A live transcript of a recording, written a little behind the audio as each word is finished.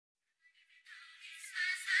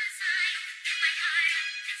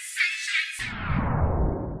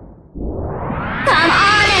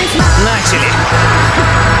Начали!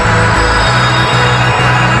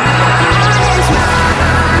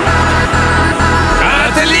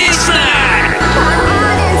 Отлично!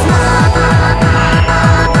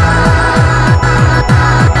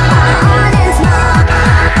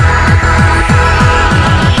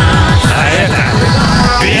 А это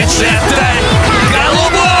бюджет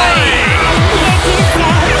голубой!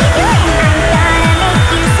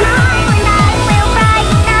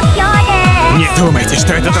 Не думайте,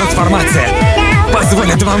 что эта трансформация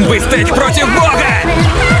позволит вам выстоять против Бога!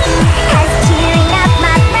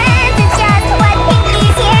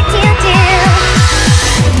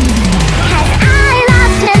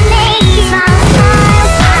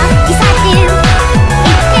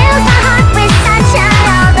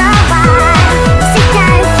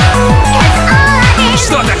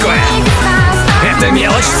 Что такое? Это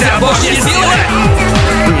мелочь вся божья сила?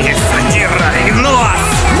 Не задирай нос!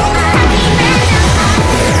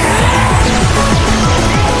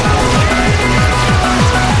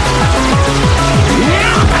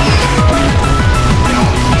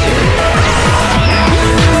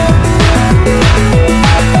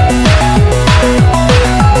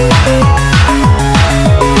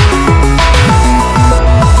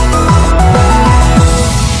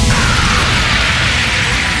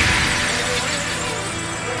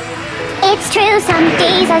 It's true, some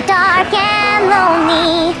days are dark and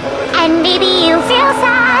lonely, and maybe you feel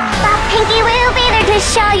sad, but Pinky will be there to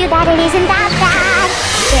show you that it isn't that bad.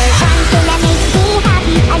 There's one thing that makes me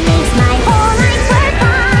happy and makes my whole life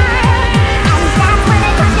worthwhile, and that's when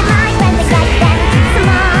I touch the mind when they get them to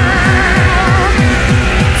smile.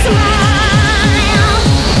 Smile.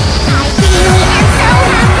 I really am so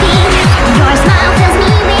happy. Your smile fills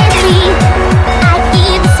me with glee. I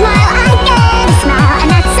give a smile, I get a smile, and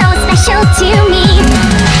that's so special to me.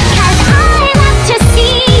 'Cause I love to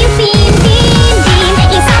see you beam, beam, beam.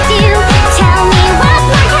 Yes, I do. Tell me what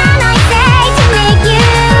more can I say to make you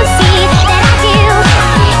see that I do.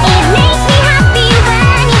 It makes me happy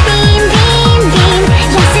when you beam, beam, beam.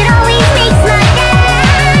 Yes, it always makes my day.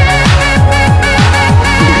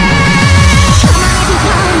 Come on,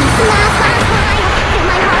 everyone, smile, smile, smile. Fill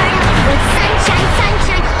my heart up with sunshine,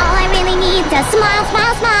 sunshine. All I really need is a smile,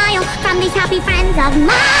 smile, smile from these happy friends of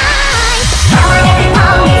mine. Come on,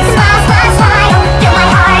 everyone, smile.